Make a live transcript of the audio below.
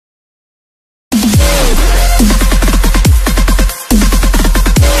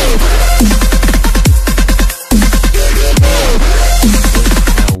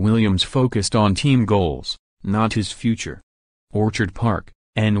Williams focused on team goals, not his future. Orchard Park,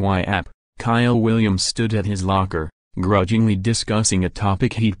 NY app. Kyle Williams stood at his locker, grudgingly discussing a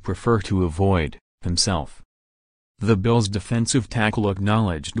topic he'd prefer to avoid, himself. The Bills' defensive tackle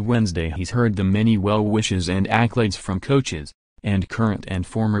acknowledged Wednesday he's heard the many well wishes and accolades from coaches, and current and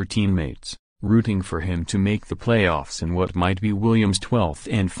former teammates, rooting for him to make the playoffs in what might be Williams' 12th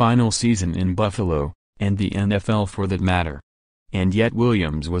and final season in Buffalo, and the NFL for that matter. And yet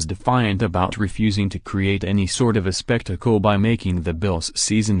Williams was defiant about refusing to create any sort of a spectacle by making the Bills'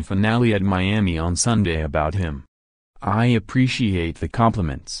 season finale at Miami on Sunday about him. "I appreciate the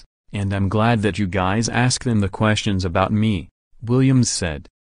compliments, and I'm glad that you guys ask them the questions about me," Williams said.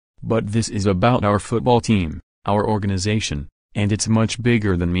 "But this is about our football team, our organization, and it's much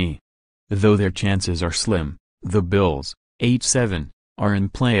bigger than me." Though their chances are slim, the Bills, 8-7, are in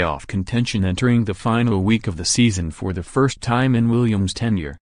playoff contention entering the final week of the season for the first time in Williams'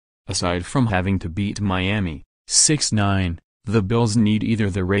 tenure. Aside from having to beat Miami, 6-9, the Bills need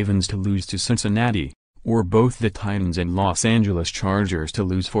either the Ravens to lose to Cincinnati, or both the Titans and Los Angeles Chargers to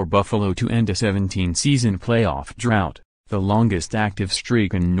lose for Buffalo to end a 17-season playoff drought, the longest active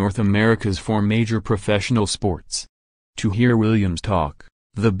streak in North America's four major professional sports. To hear Williams talk,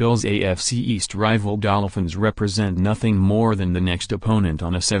 the Bills' AFC East rival Dolphins represent nothing more than the next opponent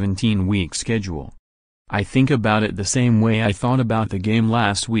on a 17-week schedule. "I think about it the same way I thought about the game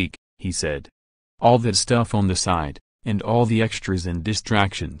last week," he said. "All that stuff on the side, and all the extras and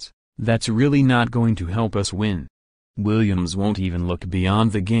distractions, that's really not going to help us win." Williams won't even look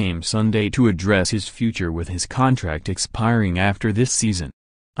beyond the game Sunday to address his future with his contract expiring after this season.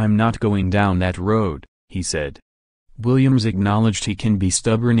 "I'm not going down that road," he said. Williams acknowledged he can be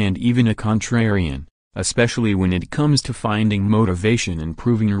stubborn and even a contrarian, especially when it comes to finding motivation and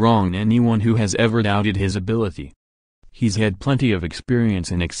proving wrong anyone who has ever doubted his ability. He's had plenty of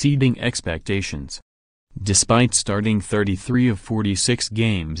experience in exceeding expectations. Despite starting 33 of 46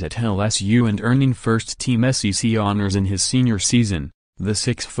 games at LSU and earning first-team SEC honors in his senior season, the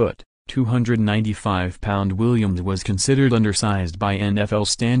 6-foot, 295-pound Williams was considered undersized by NFL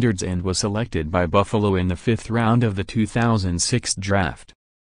standards and was selected by Buffalo in the 5th round of the 2006 draft.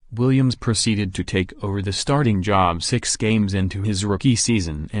 Williams proceeded to take over the starting job 6 games into his rookie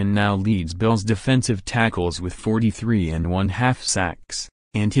season and now leads Bills defensive tackles with 43.5 sacks,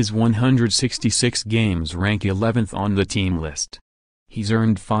 and his 166 games rank 11th on the team list. He's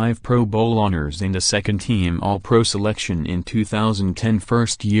earned 5 Pro Bowl honors and a second-team All-Pro selection in 2010.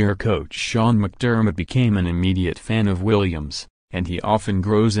 First-year coach Sean McDermott became an immediate fan of Williams, and he often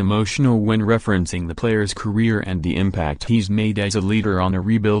grows emotional when referencing the player's career and the impact he's made as a leader on a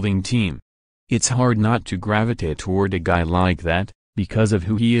rebuilding team. "It's hard not to gravitate toward a guy like that, because of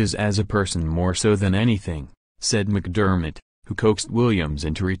who he is as a person more so than anything," said McDermott, who coaxed Williams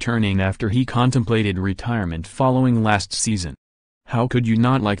into returning after he contemplated retirement following last season. "How could you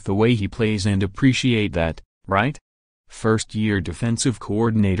not like the way he plays and appreciate that, right?" First-year defensive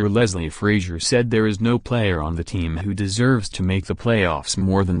coordinator Leslie Frazier said there is no player on the team who deserves to make the playoffs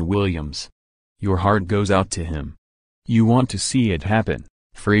more than Williams. "Your heart goes out to him. You want to see it happen,"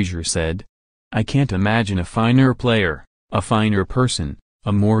 Frazier said. "I can't imagine a finer player, a finer person,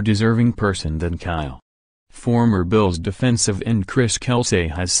 a more deserving person than Kyle." Former Bills defensive end Chris Kelsay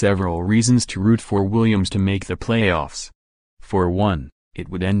has several reasons to root for Williams to make the playoffs. For one, it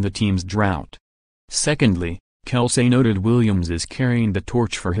would end the team's drought. Secondly, Kelsay noted Williams is carrying the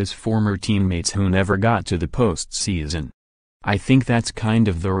torch for his former teammates who never got to the postseason. "I think that's kind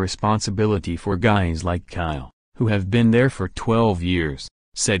of the responsibility for guys like Kyle, who have been there for 12 years,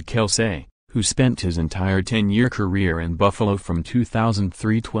 said Kelsay, who spent his entire 10-year career in Buffalo from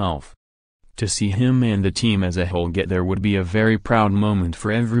 2003-12. To see him and the team as a whole get there would be a very proud moment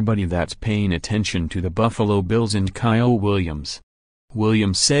for everybody that's paying attention to the Buffalo Bills and Kyle Williams."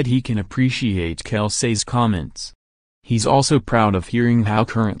 Williams said he can appreciate Kelsay's comments. He's also proud of hearing how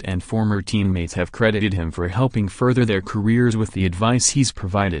current and former teammates have credited him for helping further their careers with the advice he's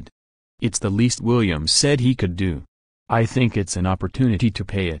provided. "It's the least Williams said he could do. I think it's an opportunity to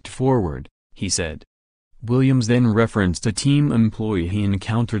pay it forward," he said. Williams then referenced a team employee he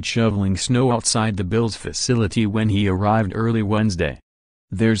encountered shoveling snow outside the Bills facility when he arrived early Wednesday.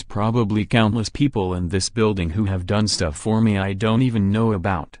 "There's probably countless people in this building who have done stuff for me I don't even know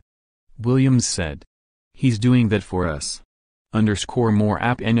about," Williams said. "He's doing that for us." _more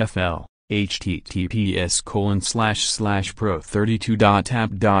app NFL,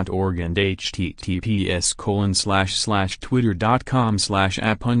 https://pro32.app.org and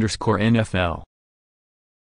https://twitter.com/app_NFL